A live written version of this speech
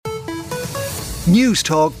News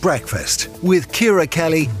Talk Breakfast with Ciara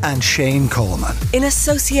Kelly and Shane Coleman. In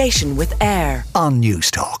association with AIR on News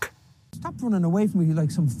Talk. Stop running away from me like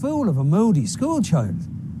some fool of a moody schoolchild.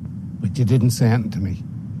 But you didn't say anything to me.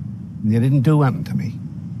 You didn't do anything to me.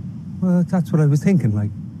 Well, that's what I was thinking, like.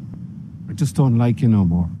 I just don't like you no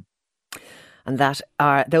more. And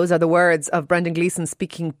those are the words of Brendan Gleeson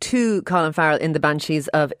speaking to Colin Farrell in The Banshees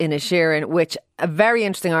of Inisherin, which a very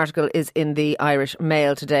interesting article is in the Irish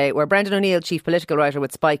Mail today, where Brendan O'Neill, chief political writer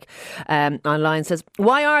with Spike online, says,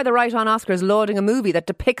 why are the right on Oscars lauding a movie that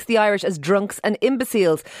depicts the Irish as drunks and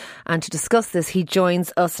imbeciles? And to discuss this, he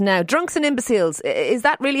joins us now. Drunks and imbeciles, is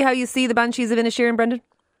that really how you see The Banshees of Inisherin, Brendan?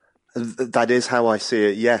 That is how I see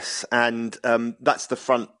it, yes. And that's the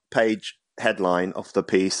front page headline of the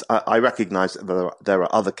piece. I recognise that there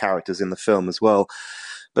are other characters in the film as well.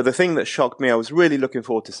 But the thing that shocked me, I was really looking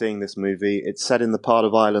forward to seeing this movie. It's set in the part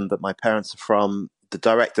of Ireland that my parents are from. The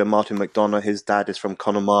director, Martin McDonagh, his dad is from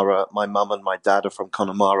Connemara. My mum and my dad are from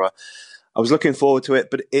Connemara. I was looking forward to it,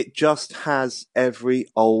 but it just has every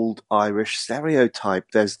old Irish stereotype.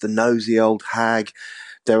 There's the nosy old hag.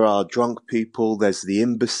 There are drunk people. There's the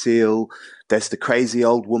imbecile. There's the crazy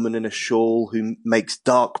old woman in a shawl who makes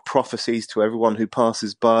dark prophecies to everyone who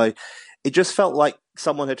passes by. It just felt like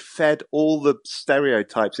someone had fed all the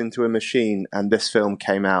stereotypes into a machine, and this film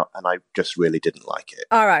came out, and I just really didn't like it.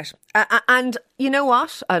 All right. And you know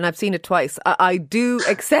what? And I've seen it twice. I do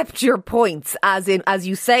accept your points, as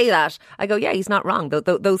you say that. I go, yeah, he's not wrong.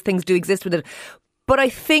 Those things do exist with it. But I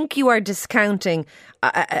think you are discounting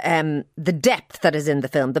the depth that is in the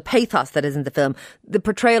film, the pathos that is in the film, the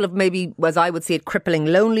portrayal of maybe, as I would see it, crippling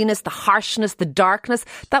loneliness, the harshness, the darkness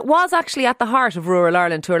that was actually at the heart of rural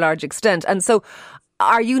Ireland to a large extent. And so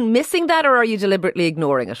are you missing that, or are you deliberately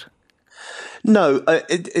ignoring it? No,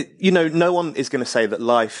 no one is going to say that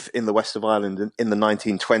life in the west of Ireland in the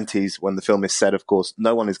 1920s, when the film is set, of course,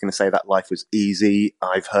 no one is going to say that life was easy.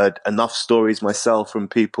 I've heard enough stories myself from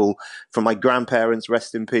people, from my grandparents,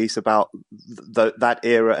 rest in peace, about that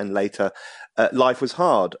era and later. Life was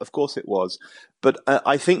hard. Of course it was. But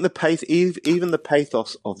I think even the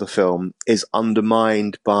pathos of the film is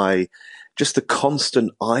undermined by just the constant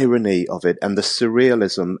irony of it and the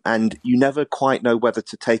surrealism, and you never quite know whether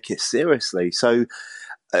to take it seriously. So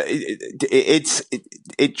it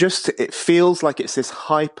feels like it's this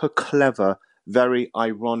hyper clever, very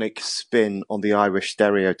ironic spin on the Irish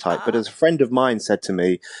stereotype. But as a friend of mine said to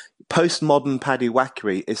me, postmodern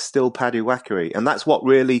paddywhackery is still paddywhackery, and that's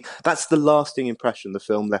the lasting impression the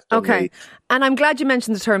film left on me. And I'm glad you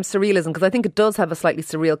mentioned the term surrealism, because I think it does have a slightly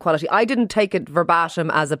surreal quality. I didn't take it verbatim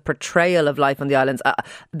as a portrayal of life on the islands,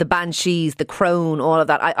 the banshees, the crone, all of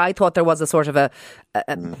that. I thought there was a sort of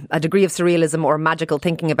a degree of surrealism or magical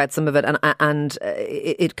thinking about some of it, and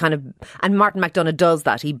it kind of, and Martin McDonagh does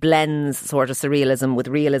that. He blends sort of surrealism with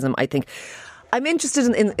realism, I think. I'm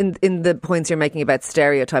interested in the points you're making about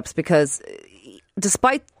stereotypes, because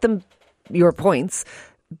despite your points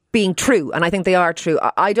being true, and I think they are true,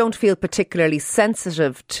 I don't feel particularly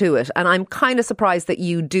sensitive to it. And I'm kind of surprised that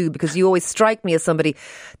you do, because you always strike me as somebody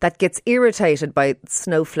that gets irritated by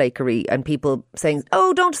snowflakery and people saying,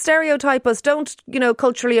 oh, don't stereotype us, don't,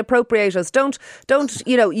 culturally appropriate us, don't,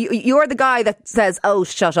 you're the guy that says, oh,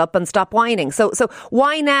 shut up and stop whining. So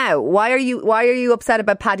why now? Why are you upset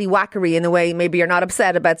about paddywhackery in a way maybe you're not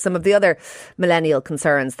upset about some of the other millennial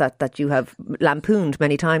concerns that you have lampooned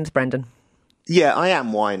many times, Brendan? Yeah, I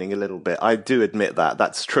am whining a little bit. I do admit that.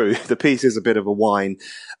 That's true. The piece is a bit of a whine.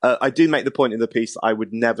 I do make the point in the piece that I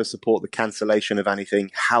would never support the cancellation of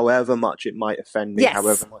anything, however much it might offend me,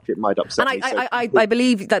 however much it might upset me. I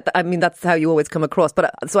believe that, that's how you always come across.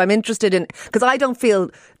 But so I'm interested in, because I don't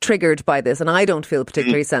feel triggered by this, and I don't feel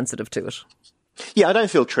particularly sensitive to it. Yeah, I don't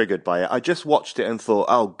feel triggered by it. I just watched it and thought,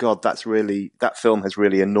 oh God, that film has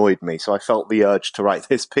really annoyed me. So I felt the urge to write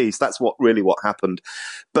this piece. That's what happened.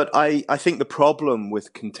 But I think the problem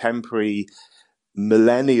with contemporary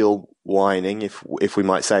millennial whining, if we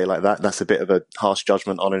might say it like that, that's a bit of a harsh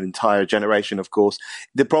judgment on an entire generation, of course.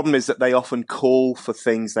 The problem is that they often call for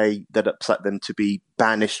things that upset them to be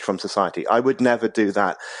banished from society. I would never do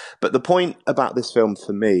that. But the point about this film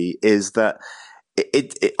for me is that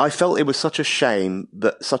I felt it was such a shame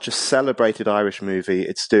that such a celebrated Irish movie,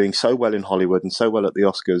 it's doing so well in Hollywood and so well at the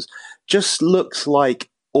Oscars, just looks like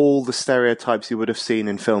all the stereotypes you would have seen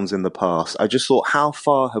in films in the past. I just thought, how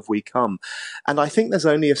far have we come? And I think there's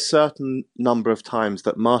only a certain number of times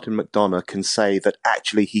that Martin McDonagh can say that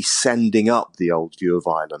actually he's sending up the old view of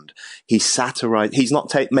Ireland. He's satirizing. He's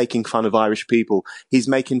not making fun of Irish people. He's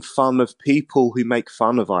making fun of people who make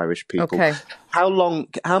fun of Irish people. Okay.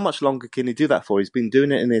 How much longer can he do that for? He's been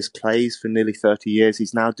doing it in his plays for nearly 30 years.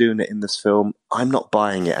 He's now doing it in this film. I'm not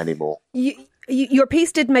buying it anymore. Your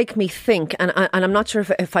piece did make me think, and I'm not sure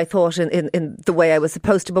if I thought in the way I was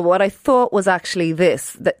supposed to, but what I thought was actually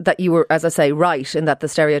this, that you were, as I say, right in that the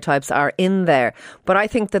stereotypes are in there. But I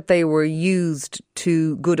think that they were used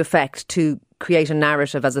to good effect to create a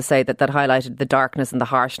narrative, as I say, that highlighted the darkness and the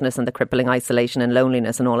harshness and the crippling isolation and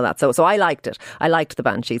loneliness and all of that. So I liked it. I liked the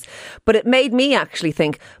Banshees. But it made me actually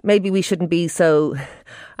think maybe we shouldn't be so...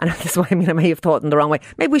 And this is what I mean, I may have thought in the wrong way.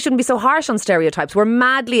 Maybe we shouldn't be so harsh on stereotypes. We're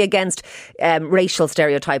madly against racial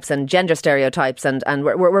stereotypes and gender stereotypes, and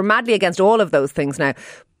we're madly against all of those things now.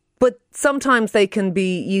 But sometimes they can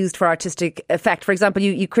be used for artistic effect. For example,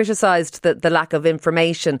 you criticised the lack of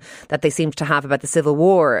information that they seemed to have about the Civil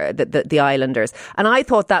War, the islanders. And I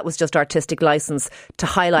thought that was just artistic licence to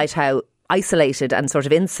highlight how isolated and sort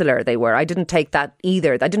of insular they were. I didn't take that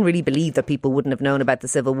either. I didn't really believe that people wouldn't have known about the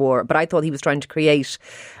Civil War. But I thought he was trying to create,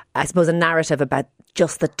 I suppose, a narrative about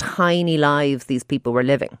just the tiny lives these people were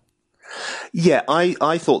living. Yeah,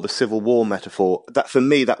 I thought the Civil War metaphor, that for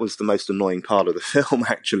me, that was the most annoying part of the film,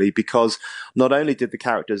 actually, because not only did the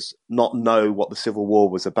characters not know what the Civil War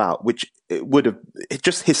was about, which it would have,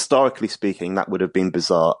 just historically speaking, that would have been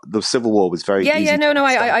bizarre. The Civil War was very easy.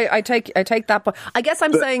 I take that. But I guess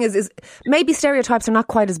I'm saying is maybe stereotypes are not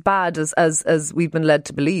quite as bad as we've been led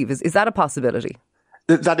to believe. Is that a possibility?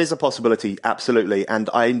 That is a possibility, absolutely. And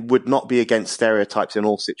I would not be against stereotypes in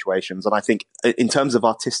all situations. And I think in terms of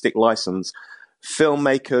artistic license,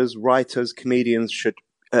 filmmakers, writers, comedians should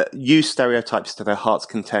use stereotypes to their heart's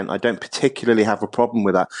content. I don't particularly have a problem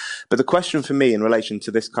with that. But the question for me in relation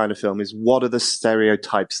to this kind of film is, what are the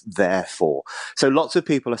stereotypes there for? So lots of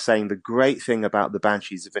people are saying the great thing about the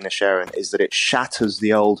Banshees of Inisherin is that it shatters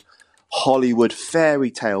the old Hollywood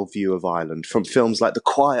fairy tale view of Ireland from films like The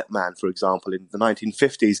Quiet Man, for example, in the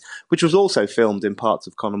 1950s, which was also filmed in parts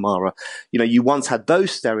of Connemara. You know, you once had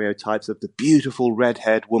those stereotypes of the beautiful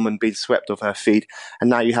red-haired woman being swept off her feet, and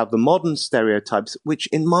now you have the modern stereotypes, which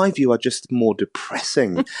in my view are just more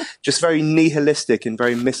depressing, just very nihilistic and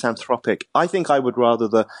very misanthropic. I think I would rather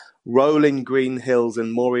the rolling green hills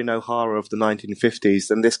and Maureen O'Hara of the 1950s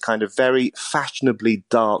than this kind of very fashionably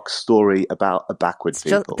dark story about a backwards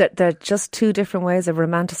people. They're just two different ways of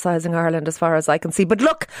romanticising Ireland as far as I can see. But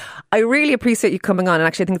look, I really appreciate you coming on, and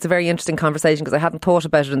actually I think it's a very interesting conversation because I hadn't thought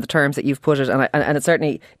about it in the terms that you've put it, and it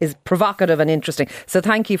certainly is provocative and interesting. So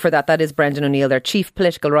thank you for that. That is Brendan O'Neill, their chief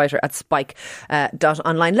political writer at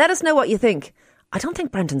Spike.online. Let us know what you think. I don't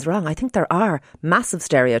think Brendan's wrong. I think there are massive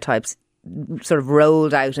stereotypes sort of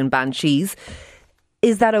rolled out in Banshees.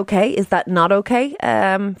 Is that okay? Is that not okay?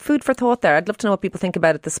 Food for thought there. I'd love to know what people think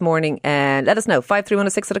about it this morning. And let us know.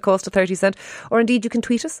 53106 at a cost of 30 cents. Or indeed you can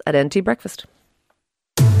tweet us at NT Breakfast.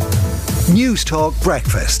 News Talk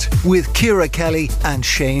Breakfast with Ciara Kelly and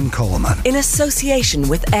Shane Coleman. In association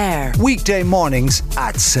with AIR. Weekday mornings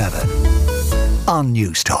at 7 on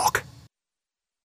News Talk.